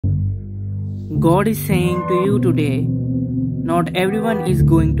God is saying to you today, not everyone is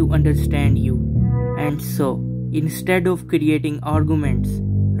going to understand you. And so, instead of creating arguments,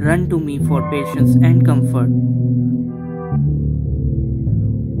 run to me for patience and comfort.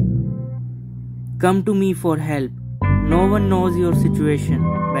 Come to me for help. No one knows your situation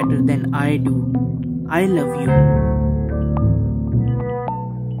better than I do. I love you.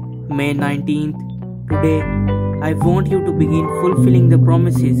 May 19th, today, I want you to begin fulfilling the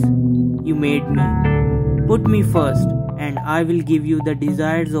promises you made me. Put me first, and I will give you the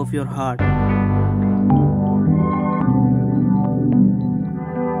desires of your heart.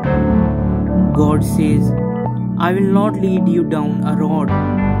 God says, I will not lead you down a road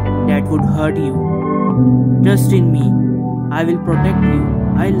that would hurt you. Trust in me. I will protect you.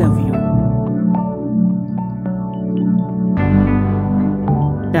 I love you.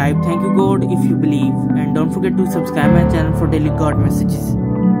 Type thank you God if you believe, and don't forget to subscribe my channel for daily God messages.